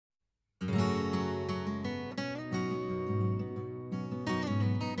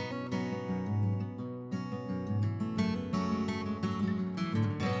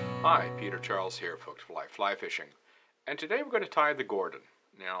Hi, Peter Charles here, folks, fly fishing, and today we're going to tie the Gordon.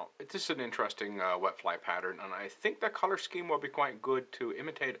 Now, this is an interesting wet fly pattern, and I think the color scheme will be quite good to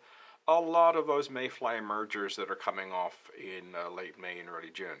imitate a lot of those mayfly emergers that are coming off in late May and early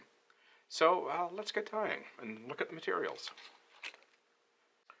June. So let's get tying and look at the materials.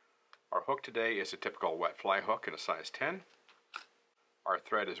 Our hook today is a typical wet fly hook in a size 10. Our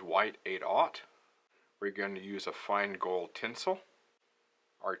thread is white 8/0. We're going to use a fine gold tinsel.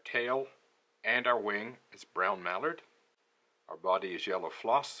 Our tail and our wing is brown mallard. Our body is yellow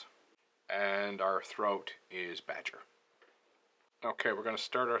floss. And our throat is badger. Okay, we're going to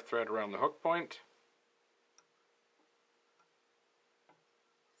start our thread around the hook point.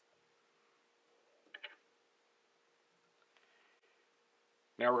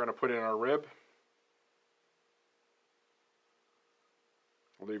 Now we're going to put in our rib.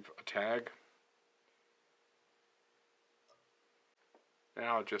 Leave a tag.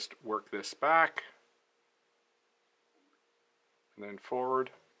 Now just work this back and then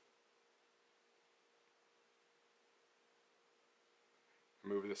forward.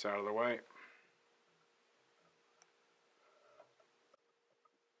 Move this out of the way.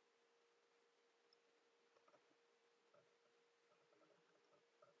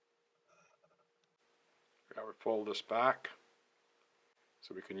 Now we fold this back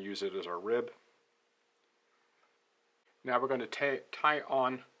so we can use it as our rib. Now we're going to tie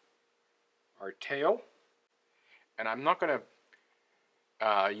on our tail, and I'm not going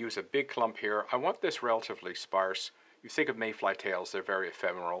to use a big clump here. I want this relatively sparse. You think of mayfly tails, they're very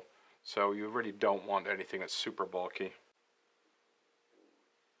ephemeral, so you really don't want anything that's super bulky.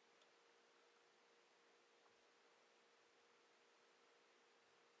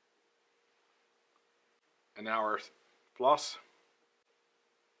 And now our floss.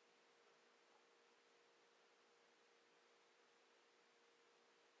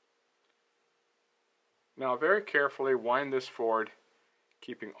 Now very carefully wind this forward,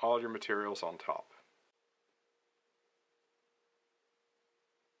 keeping all your materials on top.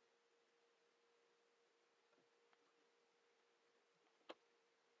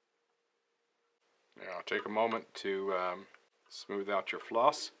 Now take a moment to smooth out your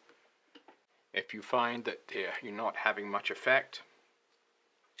floss. If you find that you're not having much effect,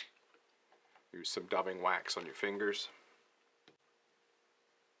 use some dubbing wax on your fingers.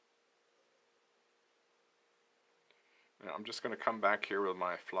 Now I'm just going to come back here with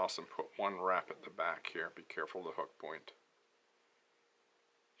my floss and put one wrap at the back here. Be careful of the hook point.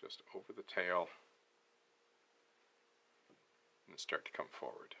 Just over the tail and start to come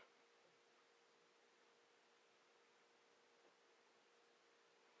forward.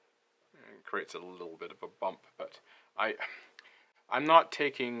 And creates a little bit of a bump, but I'm not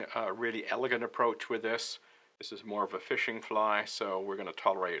taking a really elegant approach with this. This is more of a fishing fly, so we're going to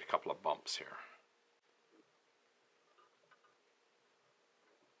tolerate a couple of bumps here.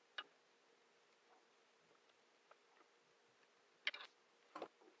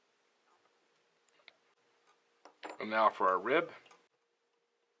 And now for our rib.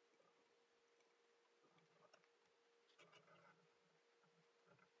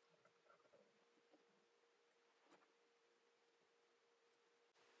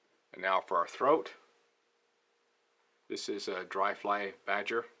 And now for our throat. This is a dry fly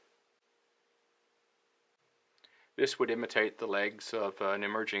badger. This would imitate the legs of an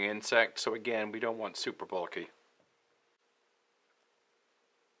emerging insect, so again, we don't want super bulky.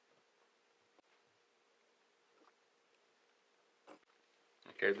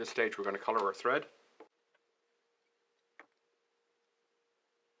 Okay, at this stage we're going to color our thread.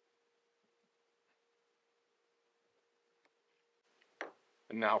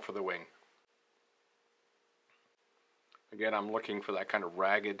 And now for the wing. Again, I'm looking for that kind of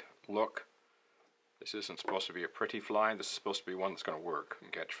ragged look. This isn't supposed to be a pretty fly, this is supposed to be one that's going to work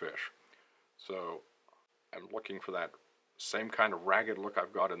and catch fish. So I'm looking for that same kind of ragged look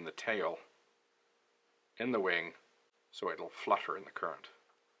I've got in the tail, in the wing, so it'll flutter in the current.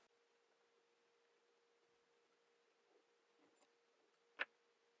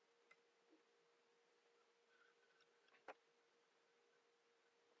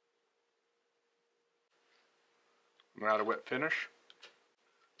 Now to wet finish.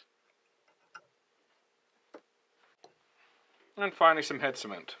 And finally some head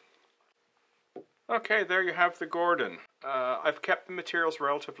cement. Okay, there you have the Gordon. I've kept the materials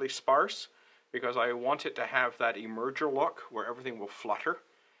relatively sparse because I want it to have that emerger look where everything will flutter.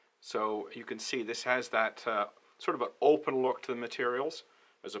 So you can see this has that sort of an open look to the materials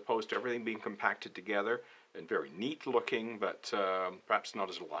as opposed to everything being compacted together and very neat looking, but perhaps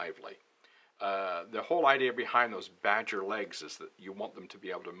not as lively. The whole idea behind those badger legs is that you want them to be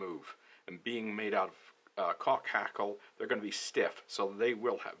able to move. And being made out of cock hackle, they're going to be stiff, so they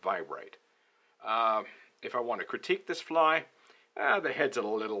will vibrate. If I want to critique this fly, the head's a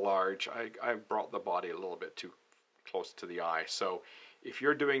little large. I brought the body a little bit too close to the eye. So if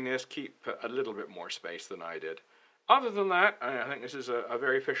you're doing this, keep a little bit more space than I did. Other than that, I think this is a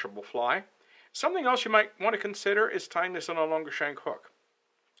very fishable fly. Something else you might want to consider is tying this on a longer shank hook.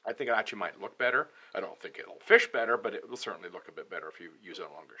 I think it actually might look better. I don't think it'll fish better, but it will certainly look a bit better if you use a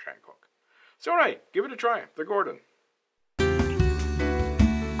longer shank hook. So anyway, give it a try. The Gordon.